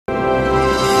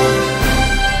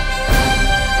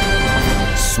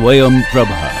Swayam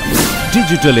Prabha.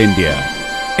 Digital India.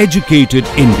 Educated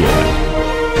India.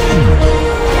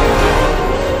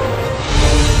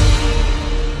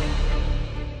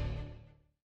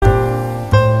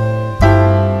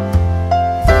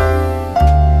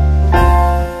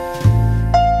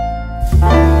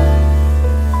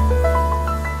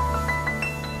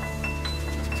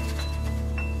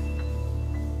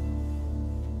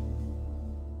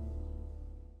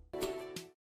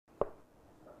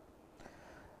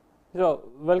 So,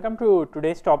 welcome to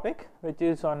today's topic, which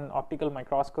is on optical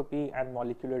microscopy and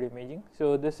molecular imaging.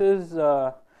 So, this is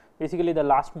basically the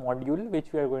last module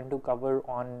which we are going to cover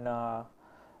on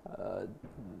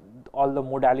all the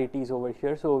modalities over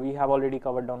here. So, we have already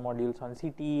covered down modules on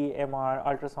CT, MR,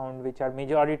 ultrasound, which are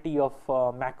majority of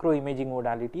macro imaging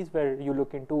modalities, where you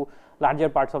look into larger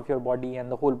parts of your body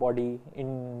and the whole body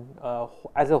in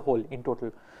as a whole in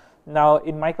total. Now,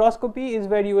 in microscopy is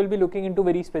where you will be looking into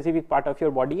very specific part of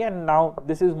your body, and now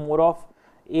this is more of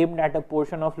aimed at a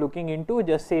portion of looking into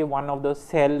just say one of the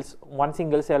cells, one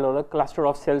single cell or a cluster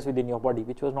of cells within your body,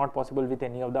 which was not possible with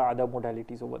any of the other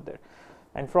modalities over there.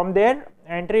 And from there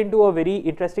enter into a very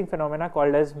interesting phenomena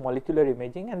called as molecular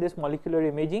imaging, and this molecular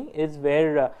imaging is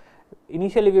where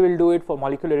initially we will do it for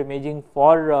molecular imaging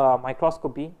for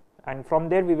microscopy, and from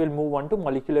there we will move on to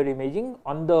molecular imaging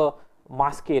on the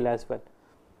mass scale as well.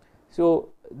 So,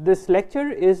 this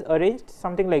lecture is arranged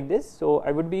something like this. So,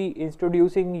 I would be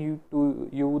introducing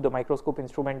you the microscope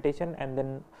instrumentation, and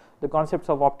then the concepts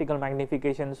of optical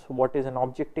magnifications, what is an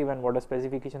objective and what are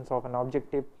specifications of an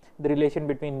objective, the relation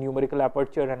between numerical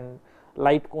aperture and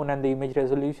light cone and the image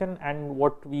resolution, and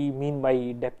what we mean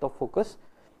by depth of focus.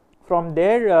 From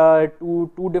there to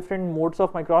two different modes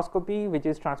of microscopy, which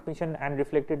is transmission and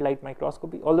reflected light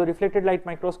microscopy. Although reflected light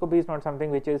microscopy is not something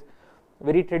which is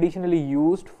very traditionally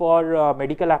used for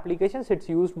medical applications, it is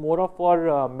used more of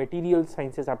for material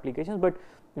sciences applications, but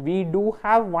we do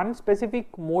have one specific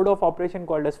mode of operation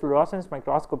called as fluorescence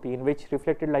microscopy, in which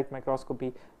reflected light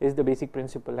microscopy is the basic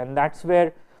principle, and that is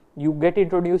where you get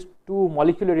introduced to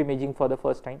molecular imaging for the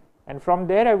first time. And from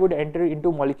there I would enter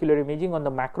into molecular imaging on the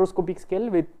macroscopic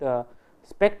scale with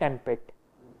SPECT and PET.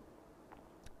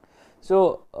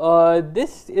 So,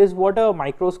 this is what a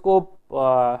microscope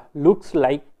looks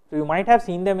like. So, you might have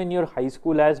seen them in your high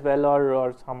school as well,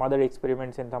 or some other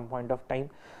experiments in some point of time.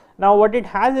 Now, what it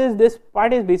has is, this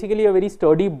part is basically a very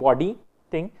sturdy body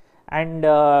thing, and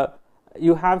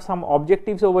you have some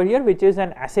objectives over here, which is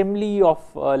an assembly of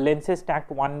lenses stacked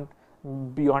one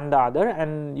beyond the other,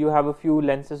 and you have a few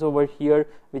lenses over here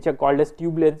which are called as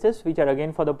tube lenses, which are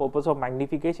again for the purpose of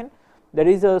magnification. There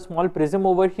is a small prism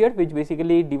over here which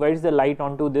basically divides the light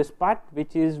onto this part,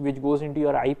 which goes into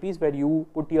your eyepiece, where you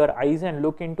put your eyes and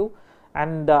look into,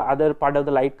 and the other part of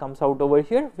the light comes out over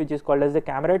here, which is called as the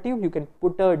camera tube. You can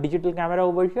put a digital camera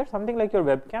over here, something like your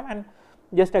webcam, and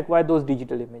just acquire those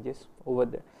digital images over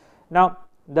there. Now,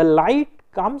 the light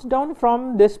comes down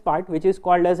from this part, which is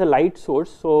called as a light source.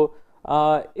 So,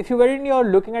 if you were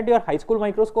looking at your high school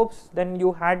microscopes, then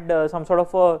you had some sort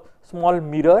of a small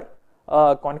mirror,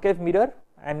 concave mirror,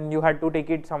 and you had to take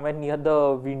it somewhere near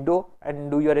the window and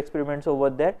do your experiments over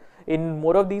there. In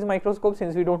more of these microscopes,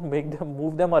 since we don't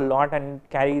move them a lot and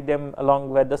carry them along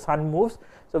where the sun moves,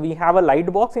 so we have a light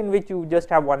box in which you just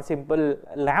have one simple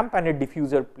lamp and a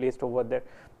diffuser placed over there,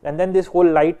 and then this whole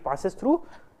light passes through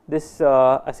this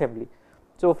assembly.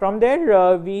 So, from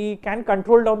there we can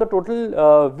control down the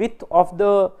total width of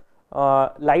the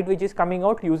light which is coming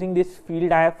out using this field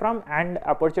diaphragm and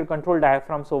aperture control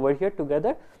diaphragms over here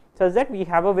together, such that we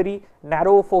have a very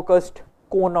narrow focused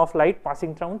cone of light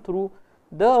passing down through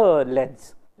the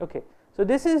lens. Okay. So,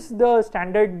 this is the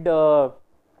standard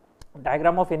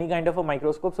diagram of any kind of a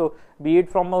microscope. So, be it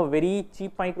from a very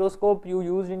cheap microscope you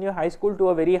used in your high school to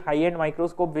a very high end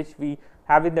microscope which we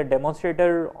have in the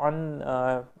demonstrator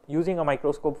on using a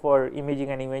microscope for imaging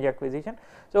and image acquisition.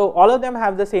 So, all of them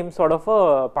have the same sort of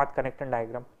a path connection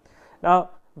diagram.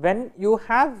 Now, when you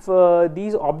have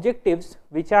these objectives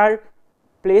which are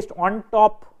placed on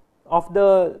top of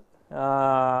the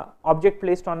object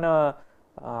placed on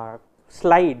a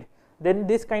slide, then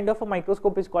this kind of a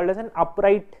microscope is called as an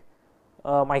upright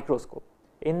microscope.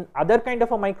 In other kind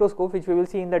of a microscope, which we will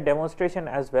see in the demonstration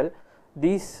as well,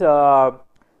 these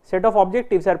set of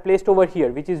objectives are placed over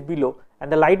here, which is below,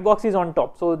 and the light box is on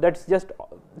top. So, that is just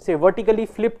say vertically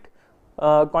flipped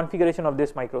configuration of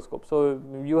this microscope. So,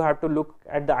 you have to look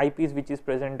at the eyepiece which is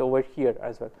present over here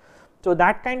as well. So,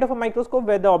 that kind of a microscope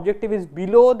where the objective is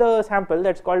below the sample,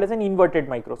 that is called as an inverted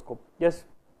microscope. Just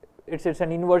it is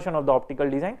an inversion of the optical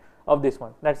design of this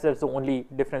one. That is the only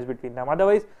difference between them.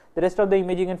 Otherwise, the rest of the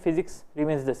imaging and physics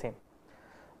remains the same.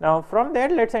 Now, from there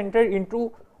let us enter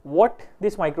into what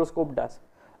this microscope does.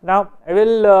 Now I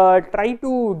will try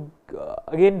to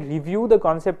again review the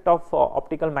concept of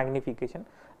optical magnification.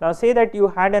 Now say that you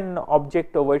had an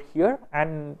object over here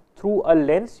and through a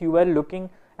lens you were looking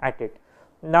at it.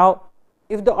 Now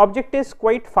if the object is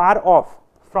quite far off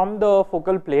from the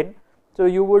focal plane, so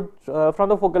you would from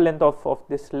the focal length of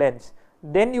this lens,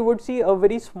 then you would see a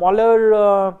very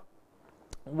smaller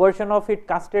version of it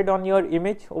casted on your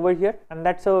image over here, and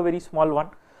that's a very small one.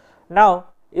 Now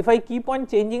if I keep on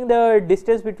changing the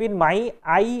distance between my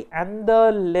eye and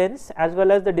the lens, as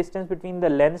well as the distance between the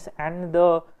lens and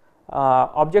the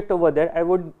object over there, I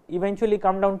would eventually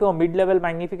come down to a mid-level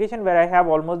magnification where I have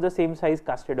almost the same size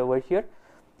casted over here.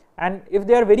 And if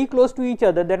they are very close to each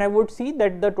other, then I would see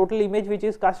that the total image which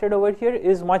is casted over here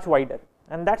is much wider,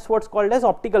 and that's what's called as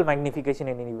optical magnification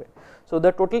in any way. So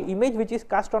the total image which is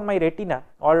cast on my retina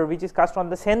or which is cast on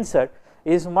the sensor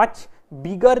is much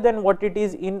bigger than what it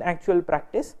is in actual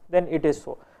practice, then it is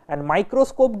so. And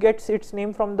microscope gets its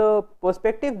name from the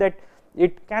perspective that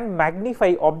it can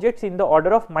magnify objects in the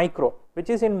order of micro, which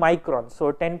is in microns.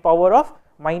 So 10 power of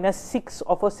minus 6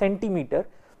 of a centimeter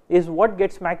is what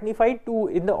gets magnified to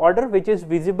in the order which is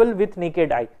visible with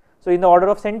naked eye. So in the order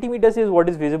of centimeters is what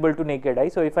is visible to naked eye.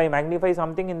 So if I magnify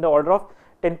something in the order of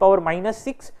 10 power minus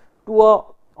 6 to a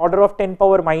order of 10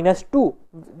 power minus 2,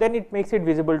 then it makes it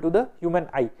visible to the human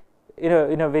eye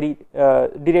in a very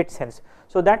direct sense.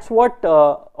 So that's what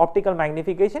optical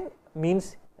magnification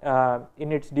means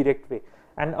in its direct way,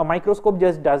 and a microscope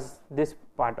just does this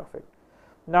part of it.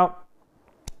 Now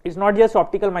it's not just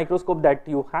optical microscope that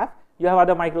you have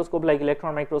other microscope like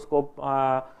electron microscope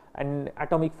and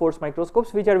atomic force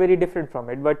microscopes, which are very different from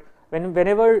it. But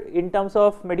whenever in terms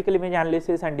of medical image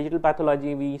analysis and digital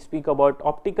pathology we speak about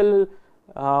optical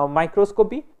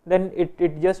microscopy, then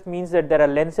it just means that there are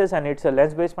lenses and it's a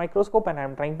lens based microscope, and I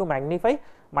am trying to magnify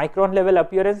micron level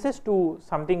appearances to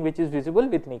something which is visible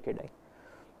with naked eye.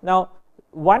 Now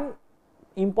one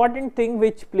important thing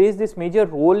which plays this major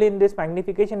role in this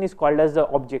magnification is called as the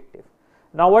objective.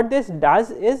 Now what this does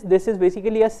is, this is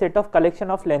basically a set of collection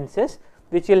of lenses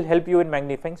which will help you in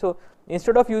magnifying. So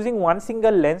instead of using one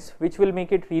single lens which will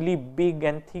make it really big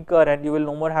and thicker and you will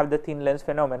no more have the thin lens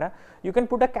phenomena, you can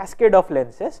put a cascade of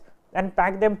lenses and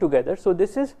pack them together. So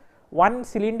this is one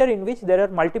cylinder in which there are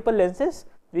multiple lenses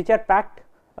which are packed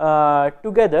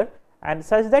together, and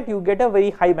such that you get a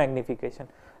very high magnification.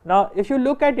 Now if you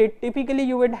look at it, typically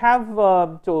you would have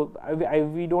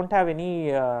we don't have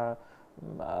any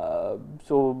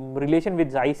relation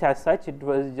with Zeiss as such. It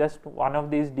was just one of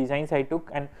these designs I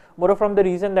took, and more from the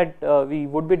reason that we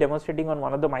would be demonstrating on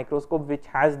one of the microscope which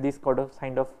has this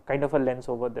kind of a lens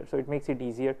over there, so it makes it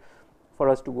easier for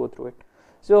us to go through it.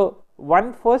 So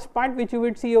one first part which you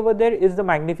would see over there is the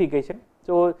magnification.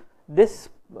 So this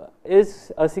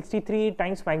is a 63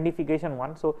 times magnification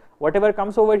one, so whatever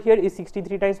comes over here is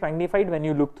 63 times magnified when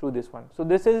you look through this one. So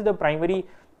this is the primary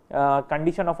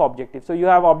condition of objective. So you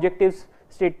have objectives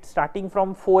starting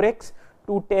from 4x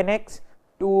to 10x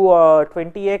to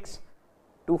 20x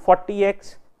to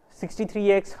 40x,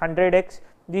 63x, 100x.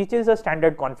 This is a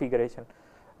standard configuration.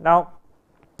 Now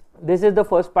this is the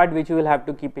first part which you will have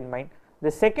to keep in mind.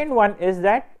 The second one is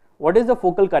that what is the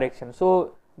focal correction.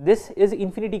 So this is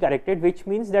infinity corrected, which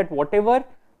means that whatever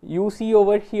you see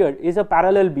over here is a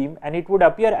parallel beam, and it would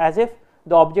appear as if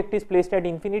the object is placed at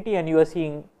infinity and you are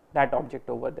seeing that object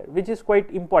over there, which is quite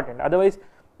important. Otherwise,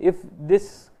 if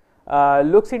this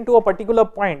looks into a particular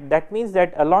point, that means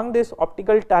that along this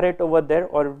optical turret over there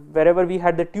or wherever we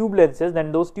had the tube lenses,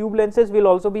 then those tube lenses will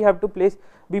also be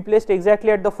placed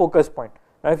exactly at the focus point.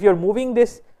 Now if you are moving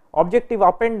this objective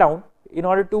up and down in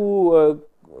order to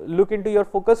look into your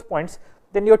focus points,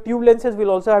 then your tube lenses will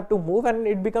also have to move, and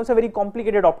it becomes a very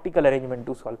complicated optical arrangement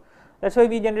to solve. That's why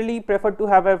we generally prefer to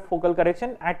have a focal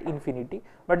correction at infinity,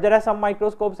 but there are some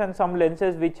microscopes and some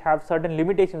lenses which have certain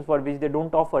limitations for which they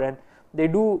don't offer, and they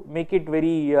do make it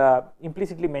very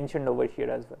implicitly mentioned over here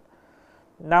as well.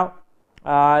 Now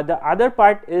the other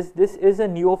part is, this is a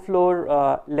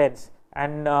neofluor lens,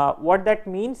 and what that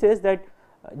means is that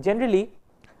generally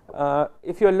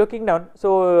if you are looking down,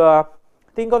 so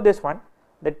think of this one,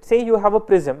 that say you have a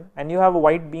prism and you have a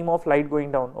white beam of light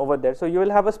going down over there. So you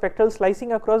will have a spectral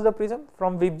slicing across the prism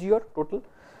from VIBGYOR total.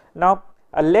 Now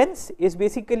a lens is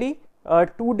basically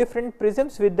two different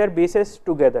prisms with their bases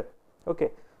together. Okay,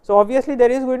 so obviously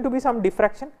there is going to be some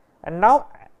diffraction, and now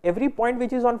every point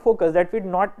which is on focus, that will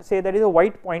not say there is a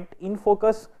white point in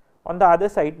focus on the other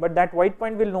side, but that white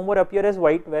point will no more appear as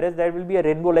white, whereas there will be a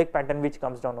rainbow like pattern which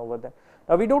comes down over there.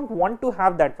 Now we don't want to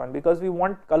have that one, because we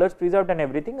want colors preserved and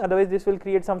everything, otherwise this will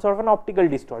create some sort of an optical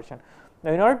distortion.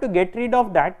 Now in order to get rid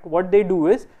of that, what they do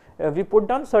is, we put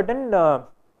down certain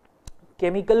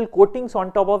chemical coatings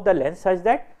on top of the lens such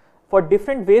that for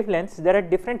different wavelengths there are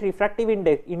different refractive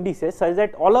indices such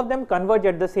that all of them converge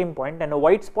at the same point, and a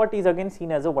white spot is again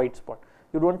seen as a white spot.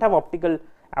 You do not have optical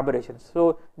aberrations.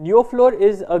 So neofluor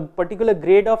is a particular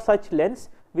grade of such lens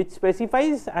which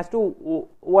specifies as to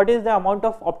what is the amount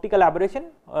of optical aberration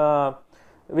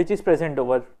which is present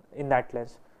over in that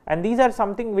lens, and these are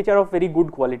something which are of very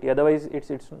good quality. Otherwise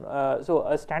so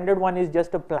a standard one is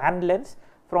just a plan lens.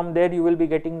 From there you will be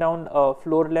getting down a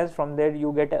fluor lens, from there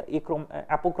you get a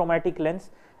apochromatic lens,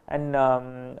 and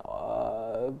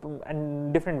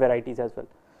different varieties as well.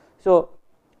 So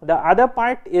the other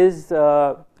part is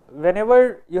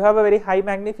whenever you have a very high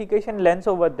magnification lens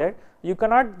over there, you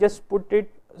cannot just put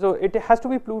it, so it has to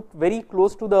be put very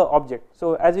close to the object.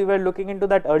 So as we were looking into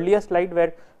that earlier slide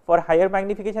where for higher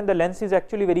magnification the lens is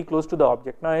actually very close to the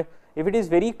object. Now if it is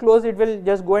very close, it will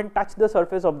just go and touch the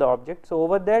surface of the object. So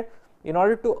over there, in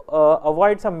order to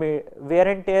avoid some wear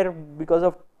and tear because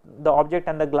of the object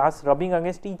and the glass rubbing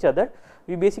against each other,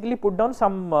 we basically put down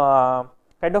some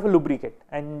kind of a lubricant,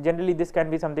 and generally this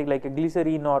can be something like a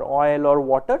glycerine or oil or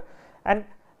water. And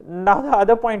now the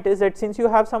other point is that since you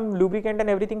have some lubricant and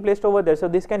everything placed over there, so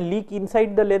this can leak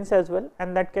inside the lens as well,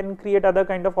 and that can create other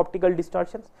kind of optical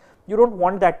distortions. You don't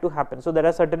want that to happen. So there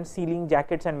are certain sealing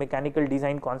jackets and mechanical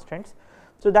design constraints,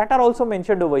 so that are also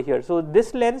mentioned over here. So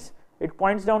this lens, it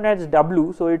points down as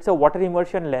W, so it's a water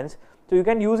immersion lens, so you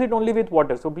can use it only with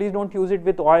water. So please don't use it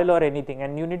with oil or anything,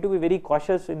 and you need to be very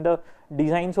cautious in the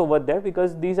designs over there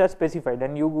because these are specified,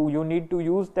 and you need to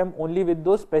use them only with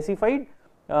those specified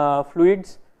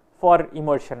fluids for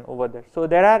immersion over there. So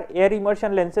there are air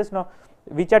immersion lenses now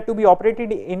which are to be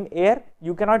operated in air.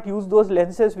 You cannot use those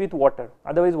lenses with water,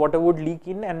 otherwise water would leak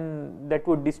in and that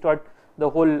would distort the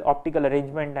whole optical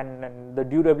arrangement and the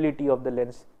durability of the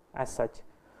lens as such.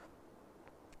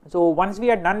 So once we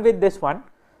are done with this one,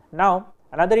 now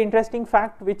another interesting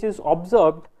fact which is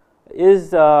observed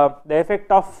is the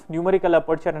effect of numerical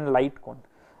aperture and light cone.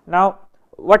 Now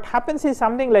what happens is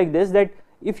something like this, that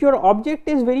if your object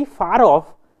is very far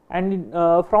off and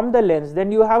from the lens,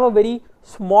 then you have a very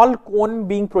small cone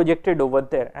being projected over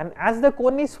there, and as the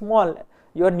cone is small,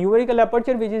 your numerical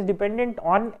aperture, which is dependent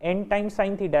on n times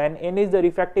sin theta, and n is the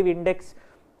refractive index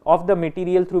of the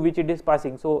material through which it is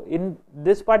passing. So in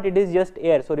this part it is just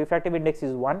air, so refractive index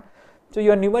is 1. So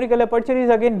your numerical aperture is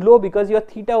again low because your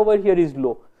theta over here is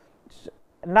low.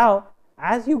 Now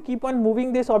as you keep on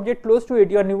moving this object close to it,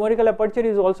 your numerical aperture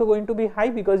is also going to be high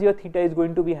because your theta is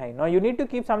going to be high. Now you need to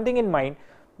keep something in mind,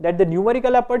 that the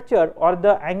numerical aperture or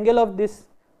the angle of this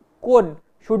cone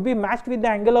should be matched with the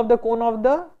angle of the cone of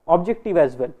the objective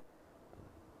as well.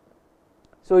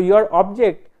 So your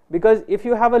object, because if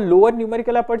you have a lower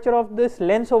numerical aperture of this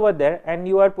lens over there and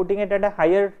you are putting it at a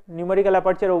higher numerical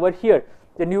aperture over here,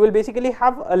 then you will basically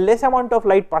have a less amount of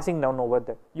light passing down over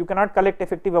there. You cannot collect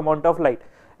effective amount of light.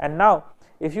 And now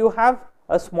if you have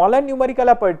a smaller numerical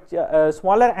aperture,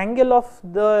 smaller angle of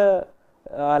the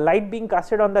light being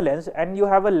casted on the lens, and you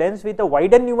have a lens with a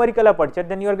wider numerical aperture,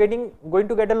 then you are going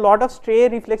to get a lot of stray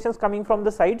reflections coming from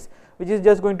the sides, which is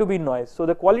just going to be noise. So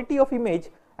the quality of image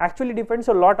actually depends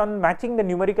a lot on matching the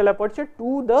numerical aperture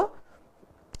to the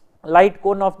light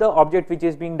cone of the object which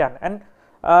is being done. And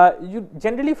you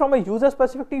generally, from a user's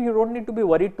perspective, you don't need to be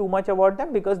worried too much about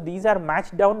them because these are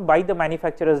matched down by the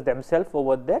manufacturers themselves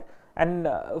over there, and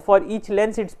for each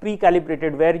lens it's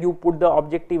pre-calibrated where you put the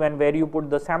objective and where you put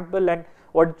the sample and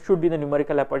what should be the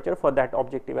numerical aperture for that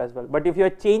objective as well. But if you are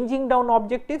changing down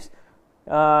objectives,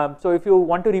 so if you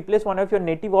want to replace one of your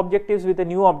native objectives with a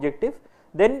new objective,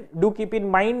 then do keep in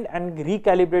mind and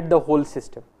recalibrate the whole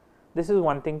system. This is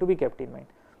one thing to be kept in mind.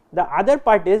 The other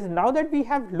part is, now that we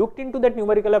have looked into that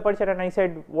numerical aperture and I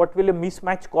said what will a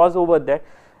mismatch cause over there,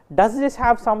 does this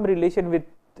have some relation with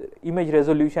image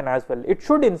resolution as well? It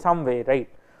should in some way, right?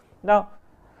 Now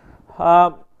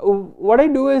what I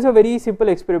do is a very simple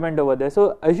experiment over there.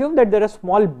 So assume that there are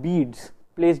small beads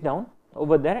placed down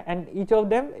over there and each of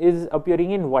them is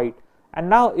appearing in white, and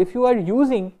now if you are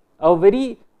using a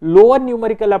very lower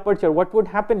numerical aperture, what would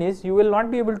happen is you will not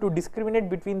be able to discriminate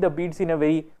between the beads in a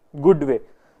very good way.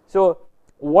 So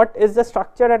what is the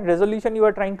structure and resolution you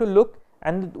are trying to look,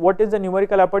 and what is the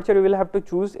numerical aperture you will have to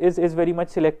choose is very much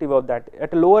selective of that.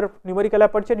 At a lower numerical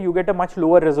aperture you get a much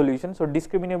lower resolution, so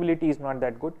discriminability is not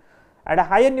that good. At a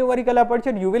higher numerical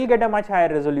aperture you will get a much higher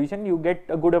resolution, you get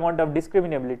a good amount of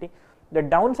discriminability. The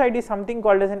downside is something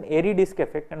called as an airy disk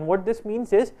effect, and what this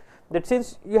means is that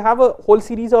since you have a whole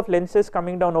series of lenses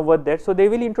coming down over there, so they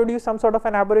will introduce some sort of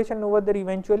an aberration over there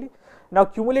eventually. Now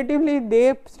cumulatively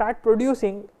they start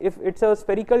producing, if it's a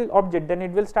spherical object, then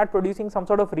it will start producing some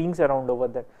sort of rings around over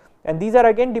there, and these are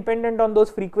again dependent on those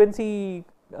frequency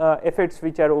effects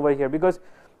which are over here, because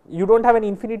you don't have an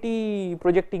infinity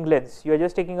projecting lens, you are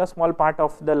just taking a small part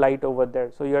of the light over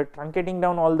there. So you are truncating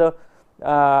down all the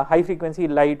high frequency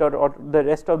light or the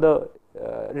rest of the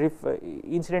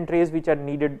incident rays which are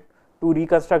needed to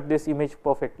reconstruct this image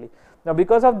perfectly. Now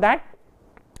because of that,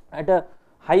 at a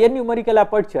higher numerical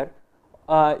aperture,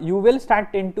 you will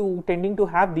start tending to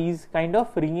have these kind of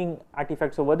ringing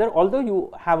artifacts over there, although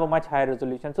you have a much higher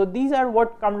resolution. So these are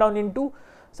what come down into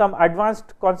some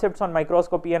advanced concepts on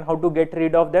microscopy, and how to get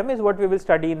rid of them is what we will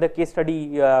study in the case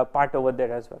study part over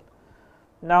there as well.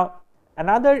 Now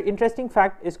another interesting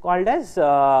fact is called as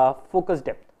focus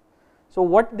depth. So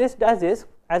what this does is,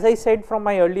 as I said from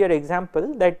my earlier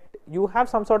example, that you have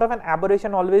some sort of an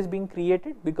aberration always being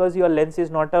created, because your lens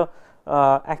is not a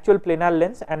actual planar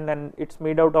lens, and then it's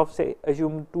made out of, say,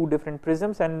 assume 2 different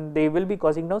prisms, and they will be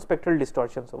causing down spectral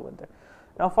distortions over there.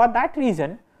 Now for that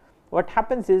reason, what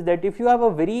happens is that if you have a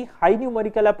very high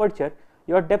numerical aperture,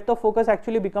 your depth of focus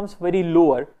actually becomes very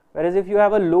lower, whereas if you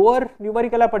have a lower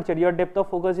numerical aperture, your depth of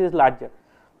focus is larger.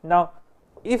 Now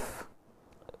if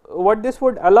what this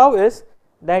would allow is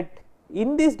that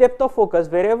in this depth of focus,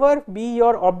 wherever be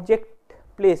your object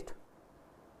placed,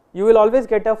 you will always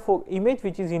get a image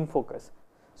which is in focus.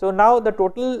 So now the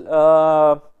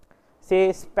total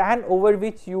say span over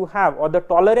which you have, or the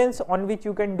tolerance on which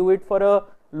you can do it for a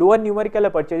lower numerical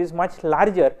aperture, is much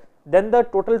larger than the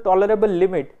total tolerable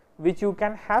limit which you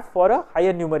can have for a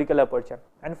higher numerical aperture.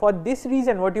 And for this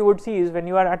reason, what you would see is, when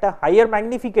you are at a higher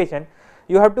magnification,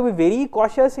 you have to be very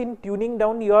cautious in tuning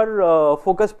down your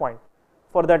focus point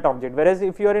for that object, whereas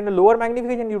if you are in a lower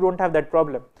magnification, you don't have that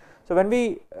problem. So when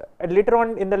we later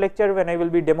on in the lecture, when I will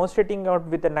be demonstrating out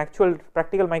with an actual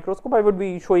practical microscope, I would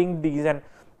be showing these and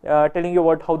telling you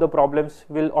about how the problems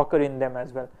will occur in them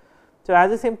as well. So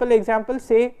as a simple example,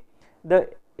 say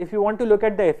if you want to look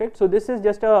at the effect, so this is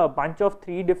just a bunch of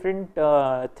 3 different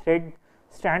thread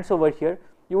strands over here.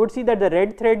 You would see that the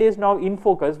red thread is now in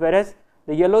focus, whereas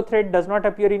the yellow thread does not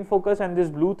appear in focus, and this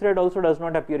blue thread also does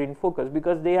not appear in focus,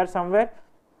 because they are somewhere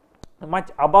much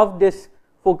above this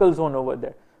focal zone over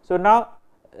there. So now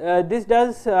this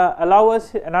does allow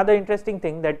us another interesting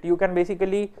thing, that you can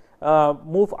basically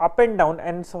move up and down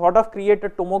and sort of create a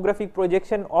tomographic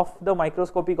projection of the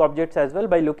microscopic objects as well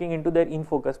by looking into their in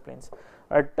focus planes.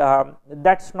 But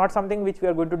that's not something which we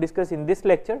are going to discuss in this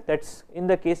lecture, that's in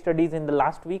the case studies in the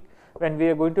last week, when we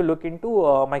are going to look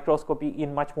into microscopy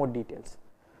in much more details.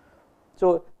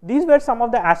 So these were some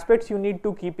of the aspects you need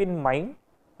to keep in mind,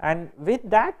 and with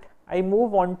that I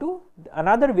move on to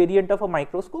another variant of a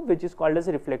microscope, which is called as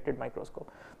a reflected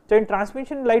microscope. So in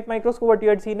transmission light microscope, what you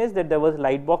had seen is that there was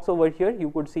light box over here, you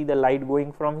could see the light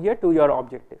going from here to your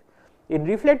objective. In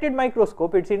reflected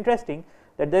microscope, it's interesting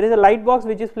that there is a light box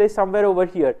which is placed somewhere over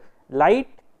here. Light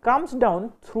comes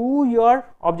down through your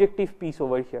objective piece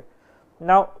over here.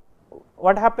 Now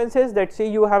what happens is that, say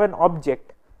you have an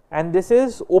object and this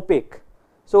is opaque.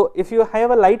 So if you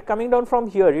have a light coming down from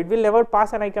here, it will never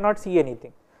pass and I cannot see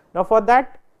anything. Now for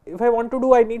that, if I want to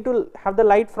do, I need to have the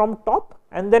light from top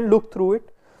and then look through it.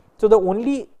 So the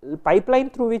only pipeline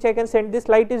through which I can send this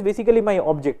light is basically my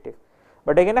objective.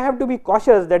 But again, I have to be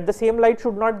cautious that the same light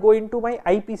should not go into my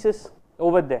eyepieces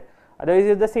over there. Otherwise,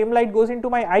 if the same light goes into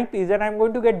my eyepiece, then I am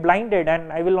going to get blinded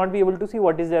and I will not be able to see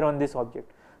what is there on this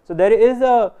object. So there is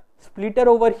a splitter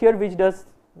over here which does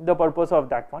the purpose of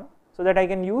that one, so that I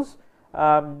can use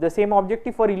the same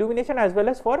objective for illumination as well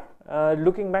as for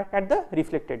looking back at the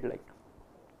reflected light.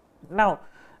 Now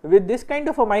with this kind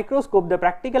of a microscope, the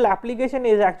practical application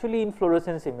is actually in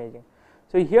fluorescence imaging.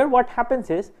 So here what happens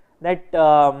is that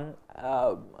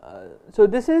so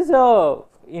this is a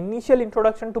initial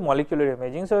introduction to molecular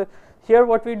imaging. So here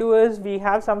what we do is we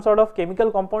have some sort of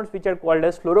chemical compounds which are called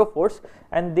as fluorophores,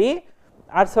 and they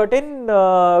are certain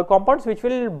compounds which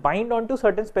will bind onto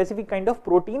certain specific kind of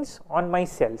proteins on my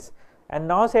cells. And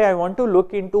now say I want to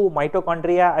look into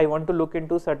mitochondria, I want to look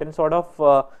into certain sort of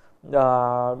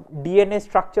DNA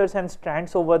structures and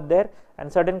strands over there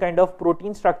and certain kind of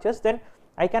protein structures, then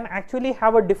I can actually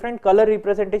have a different color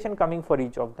representation coming for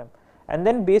each of them. And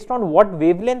then based on what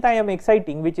wavelength I am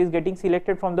exciting, which is getting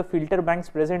selected from the filter banks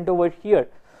present over here,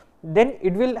 then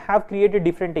it will have created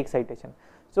different excitation.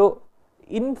 So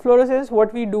in fluorescence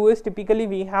what we do is typically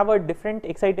we have a different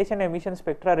excitation emission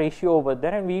spectra ratio over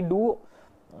there, and we do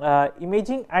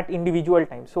imaging at individual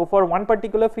times. So for one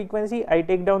particular frequency I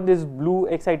take down this blue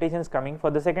excitations coming, for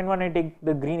the second one I take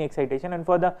the green excitation, and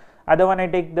for the other one I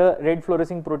take the red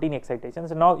fluorescing protein excitation.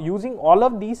 So now using all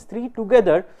of these three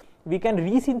together, we can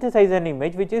resynthesize an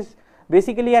image which is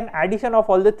basically an addition of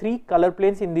all the 3 color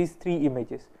planes in these 3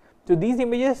 images. So these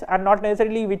images are not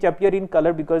necessarily which appear in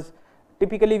color, because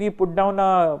typically we put down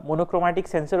a monochromatic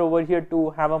sensor over here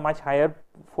to have a much higher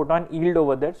photon yield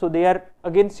over there. So they are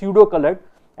again pseudo colored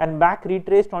and back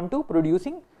retraced onto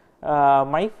producing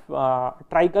my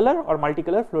tricolor or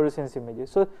multicolor fluorescence images.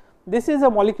 So this is a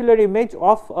molecular image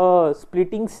of a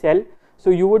splitting cell. So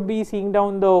you would be seeing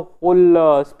down the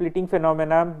whole splitting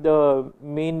phenomena, the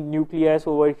main nucleus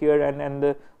over here, and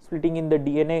the splitting in the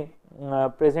DNA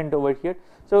present over here.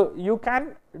 So you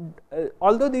can,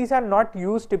 although these are not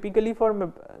used typically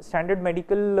for standard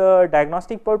medical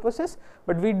diagnostic purposes,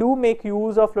 but we do make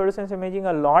use of fluorescence imaging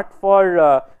a lot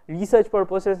for research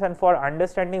purposes and for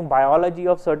understanding biology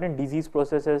of certain disease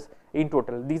processes in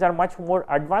total. These are much more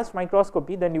advanced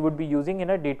microscopy than you would be using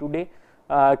in a day-to-day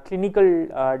clinical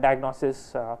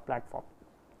diagnosis platform.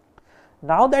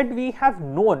 Now that we have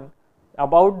known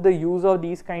about the use of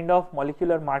these kind of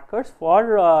molecular markers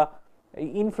for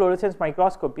in fluorescence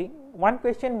microscopy, one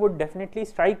question would definitely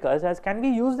strike us as, can we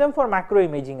use them for macro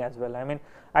imaging as well? I mean,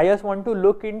 I just want to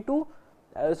look into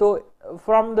so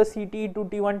from the CT to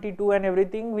T1, T2 and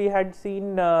everything, we had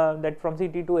seen that from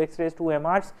CT to X-rays to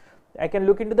MRs, I can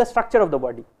look into the structure of the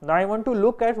body. Now I want to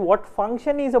look at what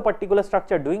function is a particular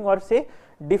structure doing, or say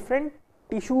different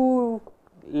tissue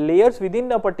layers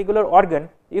within a particular organ,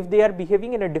 if they are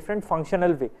behaving in a different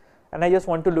functional way, and I just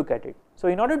want to look at it. So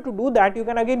in order to do that, you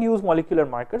can again use molecular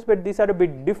markers, but these are a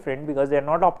bit different because they are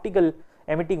not optical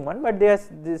emitting one, but they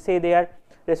are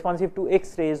responsive to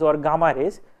X-rays or gamma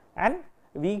rays, and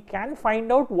we can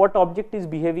find out what object is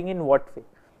behaving in what way.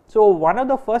 So one of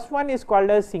the first one is called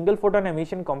as single photon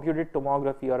emission computed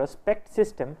tomography, or a SPECT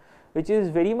system, which is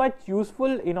very much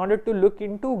useful in order to look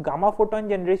into gamma photon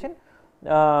generation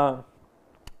from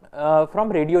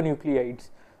radionuclides.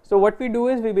 So what we do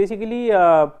is we basically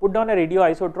put down a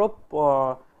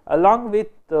radioisotope along with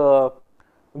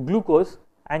glucose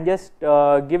and just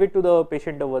give it to the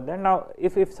patient over there. Now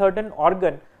if certain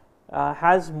organ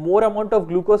has more amount of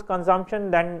glucose consumption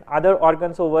than other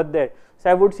organs over there, so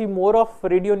I would see more of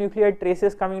radionuclide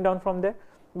traces coming down from there.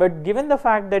 But given the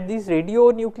fact that these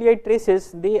radionuclide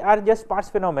traces, they are just sparse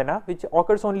phenomena which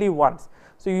occurs only once,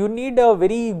 so you need a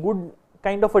very good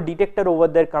kind of a detector over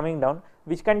there coming down,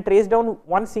 which can trace down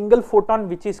one single photon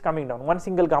which is coming down, one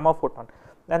single gamma photon,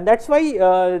 and that's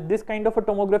why this kind of a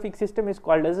tomographic system is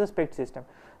called as a SPECT system.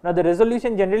 Now the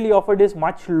resolution generally offered is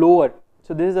much lower,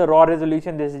 so this is a raw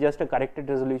resolution, this is just a corrected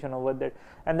resolution over there,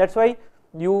 and that's why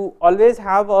you always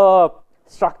have a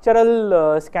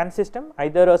structural scan system,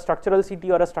 either a structural CT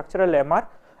or a structural MR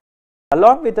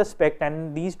along with a SPECT,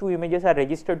 and these two images are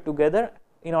registered together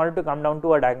in order to come down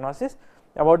to a diagnosis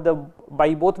about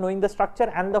by both knowing the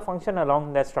structure and the function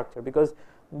along that structure, because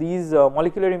these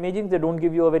molecular imaging, they don't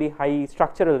give you a very high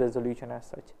structural resolution as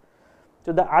such.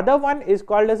 So the other one is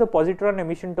called as a positron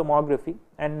emission tomography,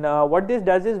 and what this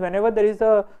does is, whenever there is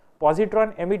a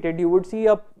positron emitted, you would see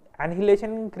a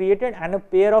annihilation created and a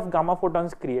pair of gamma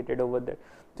photons created over there.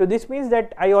 So this means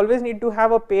that I always need to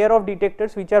have a pair of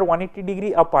detectors which are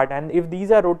 180° apart, and if these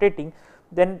are rotating,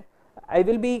 then I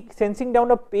will be sensing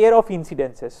down a pair of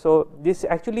incidences. So this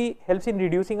actually helps in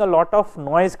reducing a lot of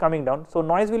noise coming down. So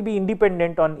noise will be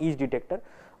independent on each detector,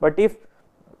 but if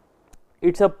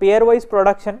it's a pairwise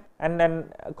production and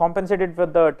then compensated for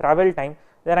the travel time,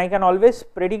 then I can always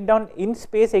predict down in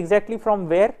space exactly from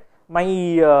where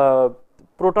my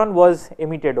proton was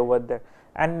emitted over there,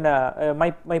 and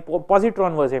my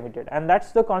positron was emitted, and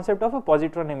that's the concept of a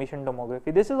positron emission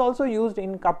tomography. This is also used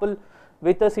in couple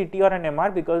with a CT or an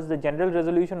MR, because the general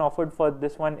resolution offered for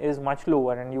this one is much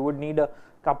lower, and you would need a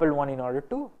coupled one in order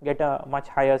to get a much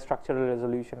higher structural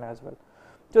resolution as well.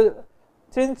 So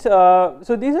since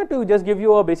so these are to just give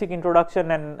you a basic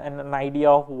introduction and an idea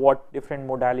of what different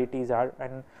modalities are,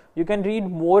 and you can read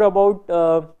more about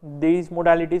these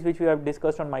modalities which we have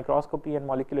discussed on microscopy and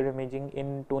molecular imaging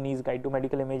in Tony's Guide to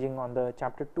Medical Imaging on the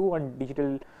chapter 2 on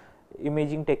digital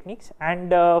imaging techniques.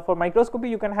 And for microscopy,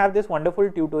 you can have this wonderful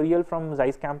tutorial from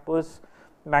Zeiss Campus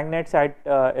Magnets at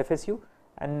FSU,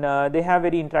 and they have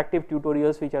very interactive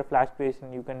tutorials which are flash based,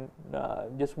 and you can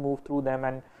just move through them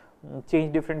and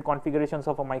change different configurations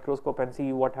of a microscope and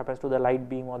see what happens to the light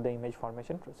beam or the image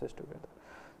formation process together.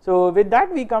 So with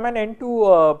that, we come and end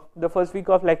to the first week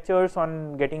of lectures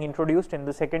on getting introduced. In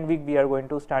the second week, we are going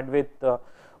to start with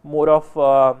more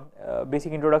of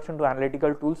basic introduction to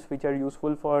analytical tools which are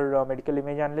useful for medical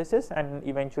image analysis, and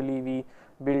eventually we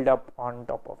build up on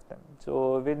top of them.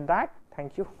 So with that,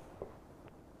 thank you.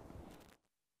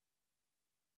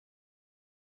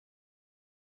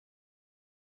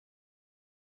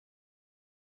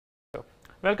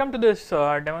 Welcome to this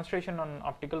demonstration on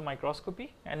optical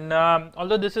microscopy, and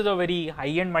although this is a very high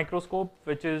end microscope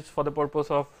which is for the purpose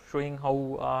of showing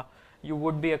how you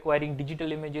would be acquiring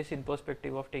digital images in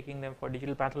perspective of taking them for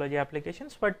digital pathology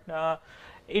applications, but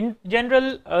in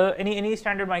general any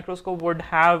standard microscope would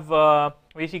have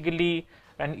basically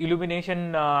an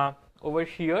illumination over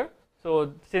here.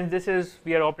 So since this is,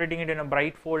 we are operating it in a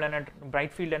bright field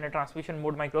and a transmission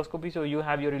mode microscopy, so you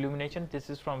have your illumination.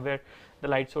 This is from where the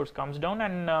light source comes down,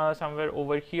 and somewhere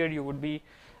over here you would be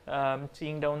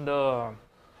seeing down the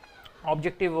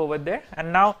objective over there.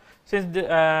 And now since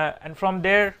and from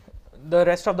there the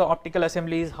rest of the optical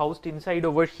assembly is housed inside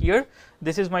over here.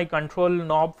 This is my control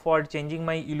knob for changing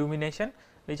my illumination,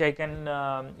 which I can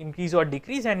increase or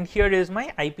decrease, and here is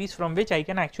my eyepiece from which I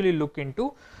can actually look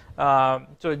into.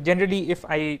 So generally if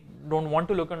I don't want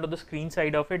to look into the screen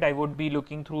side of it, I would be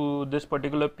looking through this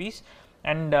particular piece,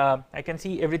 and I can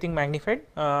see everything magnified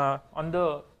on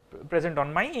the present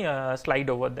on my slide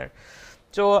over there.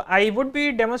 So I would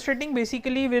be demonstrating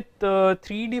basically with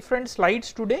 3 different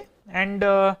slides today, and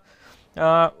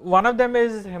one of them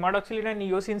is hematoxylin and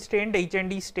eosin stained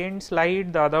HND stained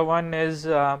slide, the other one is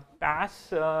PAS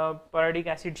paratic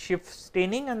acid shift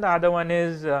staining, and the other one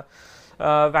is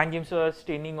Van Giemsa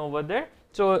staining over there.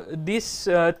 So these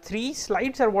 3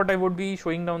 slides are what I would be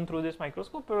showing down through this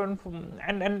microscope,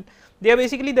 and they are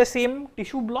basically the same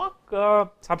tissue block,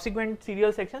 subsequent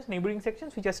serial sections, neighboring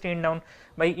sections, which are stained down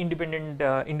by independent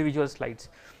individual slides.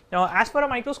 Now as for a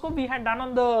microscope we had done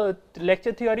on the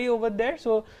lecture theory over there,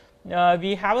 so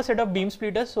we have a set of beam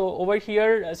splitters. So over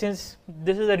here, since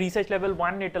this is a research level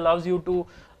 1, it allows you to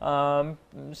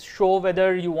show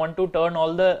whether you want to turn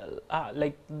all the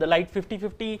like the light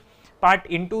 50-50 part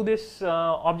into this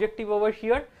objective over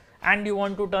here, and you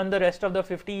want to turn the rest of the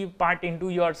 50 part into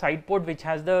your side port which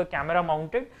has the camera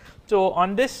mounted. So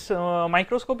on this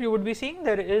microscope you would be seeing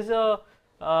there is a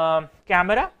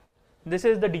camera. This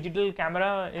is the digital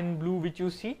camera in blue which you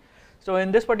see. So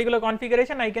in this particular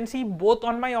configuration I can see both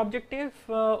on my objective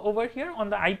over here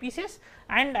on the eyepieces,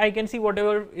 and I can see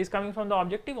whatever is coming from the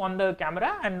objective on the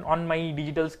camera and on my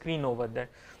digital screen over there.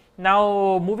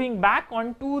 Now moving back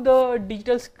onto the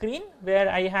digital screen where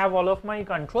I have all of my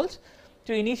controls.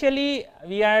 So initially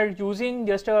we are using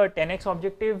just a 10x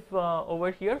objective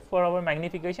over here for our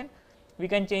magnification. We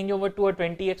can change over to a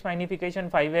 20x magnification,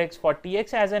 5x,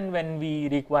 40x as and when we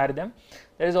require them.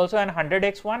 There is also an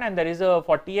 100x one, and there is a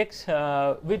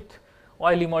 40x with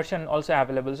oil immersion also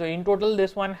available. So in total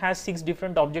this one has 6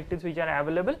 different objectives which are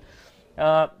available.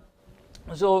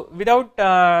 So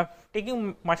without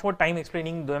taking much more time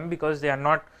explaining them, because they are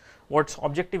not what's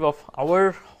objective of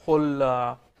our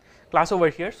whole class over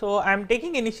here. So I am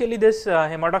taking initially this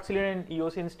hematoxylin and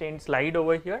eosin stained slide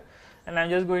over here, and I am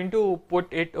just going to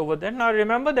put it over there. Now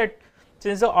remember that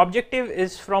since the objective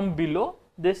is from below,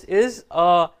 this is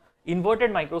a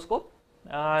inverted microscope,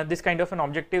 this kind of an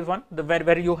objective one,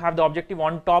 where you have the objective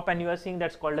on top and you are seeing,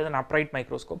 that's called as an upright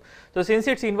microscope. So since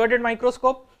it's inverted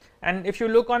microscope, and if you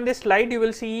look on this slide you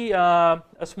will see a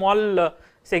small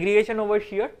segregation over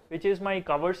here, which is my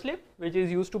cover slip, which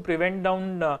is used to prevent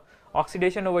down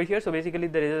oxidation over here. So basically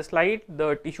there is a slide,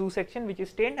 the tissue section which is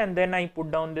stained, and then I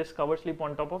put down this cover slip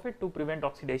on top of it to prevent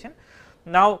oxidation.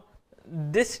 Now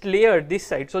this layer, this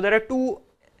side, so there are 2,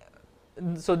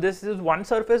 so this is one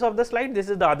surface of the slide, this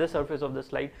is the other surface of the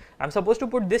slide. I am supposed to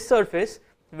put this surface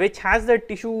which has the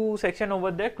tissue section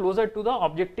over there closer to the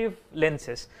objective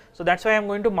lenses. So that's why I am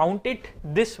going to mount it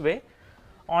this way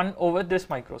on over this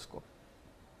microscope.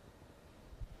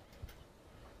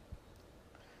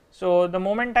 So the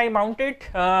moment I mount it,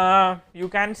 you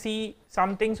can see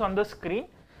some things on the screen,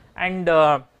 and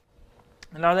now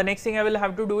the next thing I will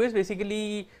have to do is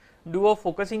basically do a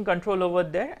focusing control over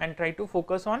there and try to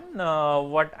focus on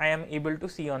what I am able to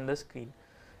see on the screen.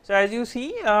 So as you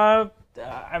see, I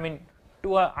mean,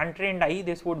 to an untrained eye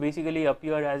this would basically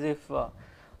appear as if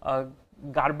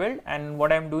garbled, and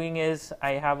what I am doing is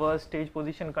I have a stage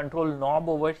position control knob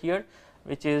over here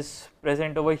which is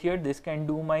present over here. This can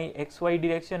do my XY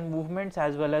direction movements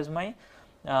as well as my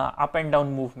up and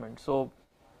down movement. So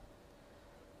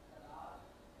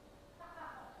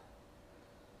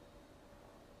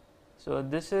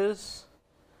this is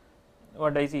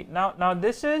what I see. Now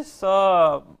this is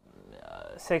a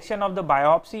section of the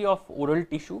biopsy of oral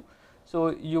tissue.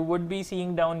 So you would be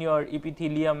seeing down your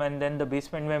epithelium and then the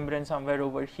basement membrane somewhere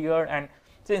over here, and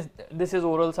since this is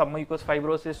oral submucous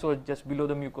fibrosis, so just below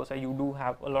the mucosa you do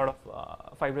have a lot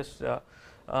of fibrous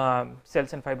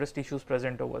cells and fibrous tissues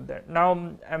present over there.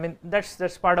 Now I mean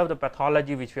that's part of the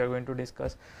pathology which we are going to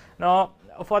discuss. Now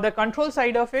for the control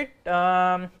side of it,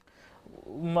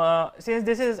 since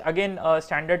this is again a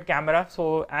standard camera,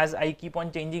 so as I keep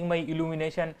on changing my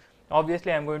illumination,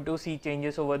 obviously I am going to see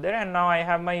changes over there, and now I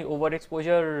have my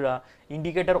overexposure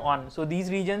indicator on. So these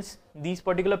regions, these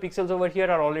particular pixels over here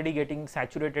are already getting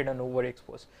saturated and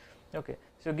overexposed. Okay,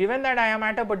 so given that I am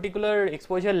at a particular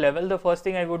exposure level, the first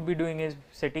thing I would be doing is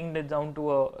setting it down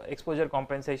to a exposure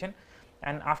compensation,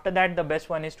 and after that the best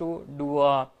one is to do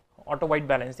a auto white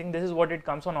balancing. This is what it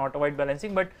comes on auto white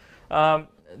balancing, but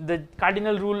the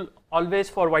cardinal rule always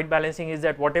for white balancing is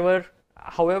that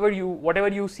whatever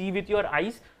you see with your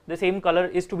eyes, the same color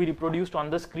is to be reproduced on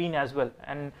the screen as well.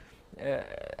 And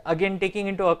again, taking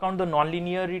into account the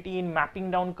non-linearity in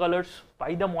mapping down colors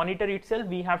by the monitor itself,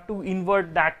 we have to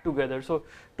invert that together. So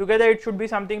together it should be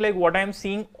something like what I am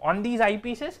seeing on these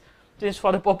eyepieces. Since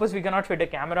for the purpose we cannot fit a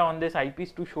camera on this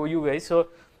eyepiece to show you guys, so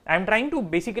I am trying to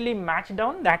basically match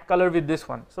down that color with this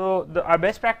one. So our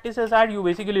best practices are, you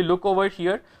basically look over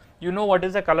here, you know what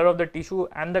is the color of the tissue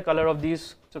and the color of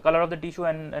these, so color of the tissue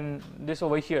and this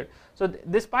over here. So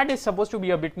this part is supposed to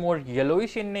be a bit more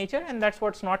yellowish in nature, and that's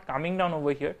what's not coming down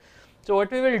over here. So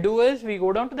what we will do is, we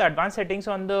go down to the advanced settings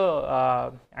on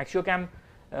the AxioCam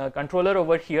controller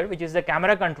over here, which is the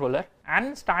camera controller,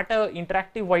 and start a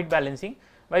interactive white balancing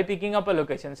by picking up a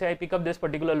location. Say I pick up this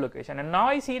particular location, and now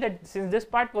I see that since this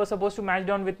part was supposed to match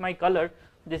down with my color,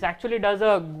 this actually does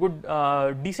a good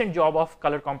decent job of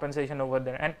color compensation over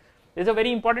there. And this is a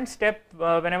very important step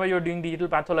whenever you are doing digital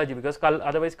pathology, because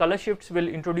otherwise color shifts will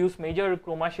introduce major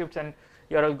chroma shifts and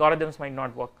your algorithms might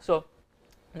not work. So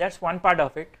that's one part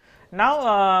of it.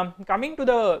 Now coming to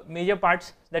the major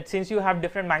parts, that since you have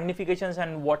different magnifications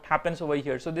and what happens over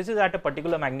here. So this is at a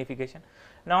particular magnification.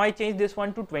 Now I change this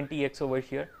one to 20x over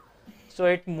here. So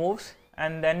it moves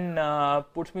and then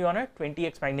puts me on a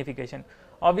 20x magnification.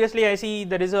 Obviously I see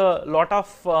there is a lot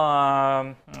of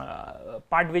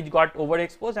part which got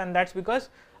overexposed, and that's because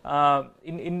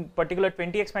in particular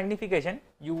 20x magnification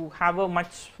you have a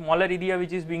much smaller area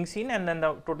which is being seen, and then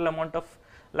the total amount of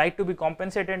light to be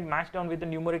compensated and matched down with the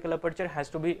numerical aperture has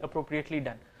to be appropriately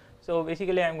done. So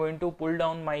basically I am going to pull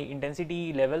down my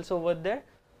intensity levels over there,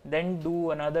 then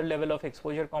do another level of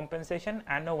exposure compensation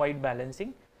and a white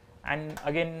balancing, and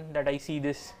again that I see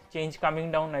this change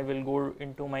coming down, I will go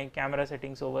into my camera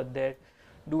settings over there,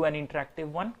 do an interactive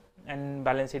one and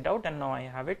balance it out, and now I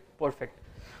have it perfect.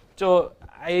 So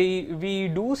we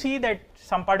do see that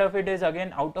some part of it is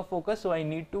again out of focus, so I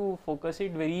need to focus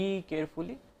it very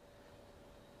carefully.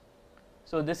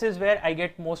 So this is where I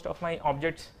get most of my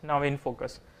objects now in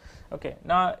focus. Okay,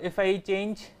 now if I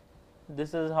change,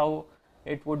 this is how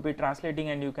it would be translating,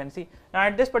 and you can see now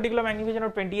at this particular magnification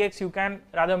of 20x you can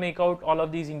rather make out all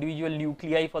of these individual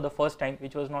nuclei for the first time,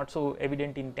 which was not so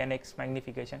evident in 10x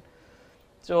magnification.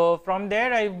 So from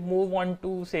there I move on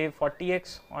to say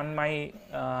 40x on my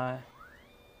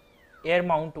air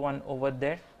mount one over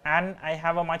there, and I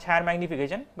have a much higher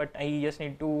magnification, but I just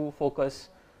need to focus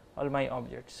all my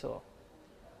objects. So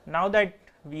now that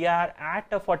we are at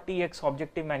a 40x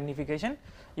objective magnification,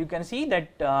 you can see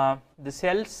that the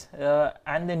cells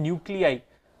and the nuclei,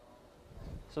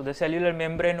 so the cellular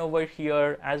membrane over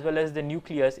here as well as the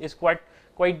nucleus is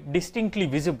quite distinctly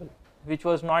visible, which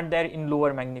was not there in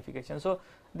lower magnification. So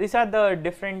these are the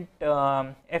different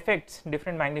effects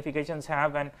different magnifications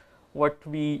have, and what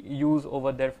we use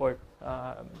over there for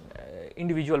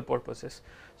individual purposes.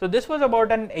 So this was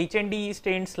about an HND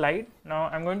stain slide. Now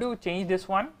I am going to change this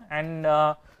one and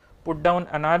put down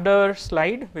another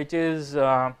slide which is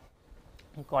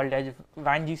called as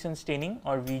Van Gieson staining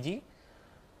or VG.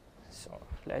 So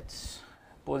let's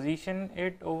position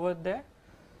it over there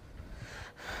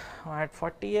at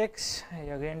 40x.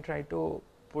 I again try to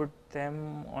put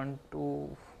them onto,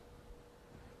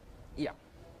 yeah.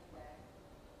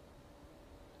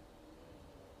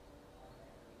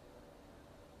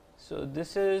 So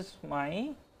this is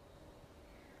my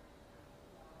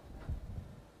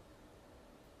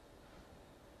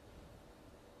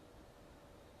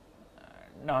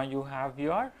now you have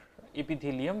your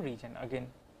epithelium region again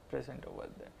present over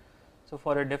there. So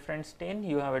for a different stain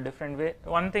you have a different way.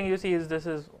 One thing you see is this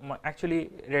is actually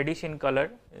reddish in color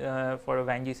for a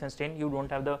Van Gieson stain. You don't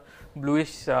have the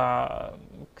bluish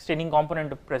staining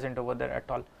component present over there at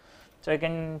all. So I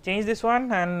can change this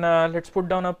one, and let's put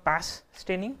down a pass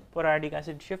staining for iodic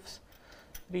acid shifts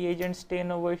reagent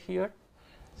stain over here.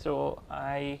 So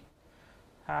I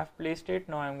have placed it.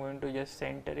 Now I am going to just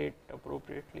center it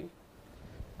appropriately,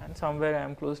 and somewhere I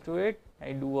am close to it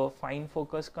I do a fine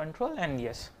focus control, and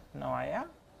yes, now I am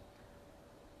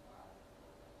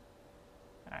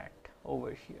at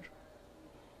over here.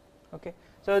 Okay.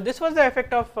 So this was the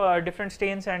effect of different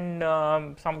stains and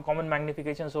some common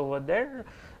magnifications over there.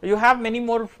 You have many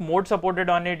more modes supported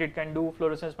on it. It can do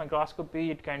fluorescence microscopy,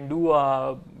 it can do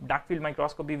dark field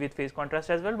microscopy with phase contrast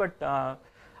as well, but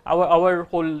our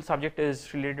whole subject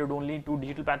is related only to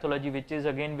digital pathology, which is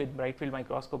again with bright field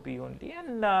microscopy only,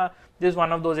 and this is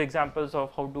one of those examples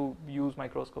of how to use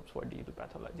microscopes for digital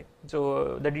pathology.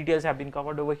 So the details have been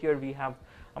covered over here. We have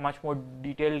a much more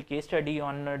detailed case study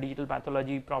on digital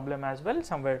pathology problem as well,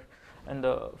 somewhere in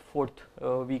the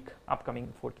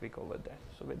upcoming fourth week over there.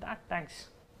 So with that, thanks.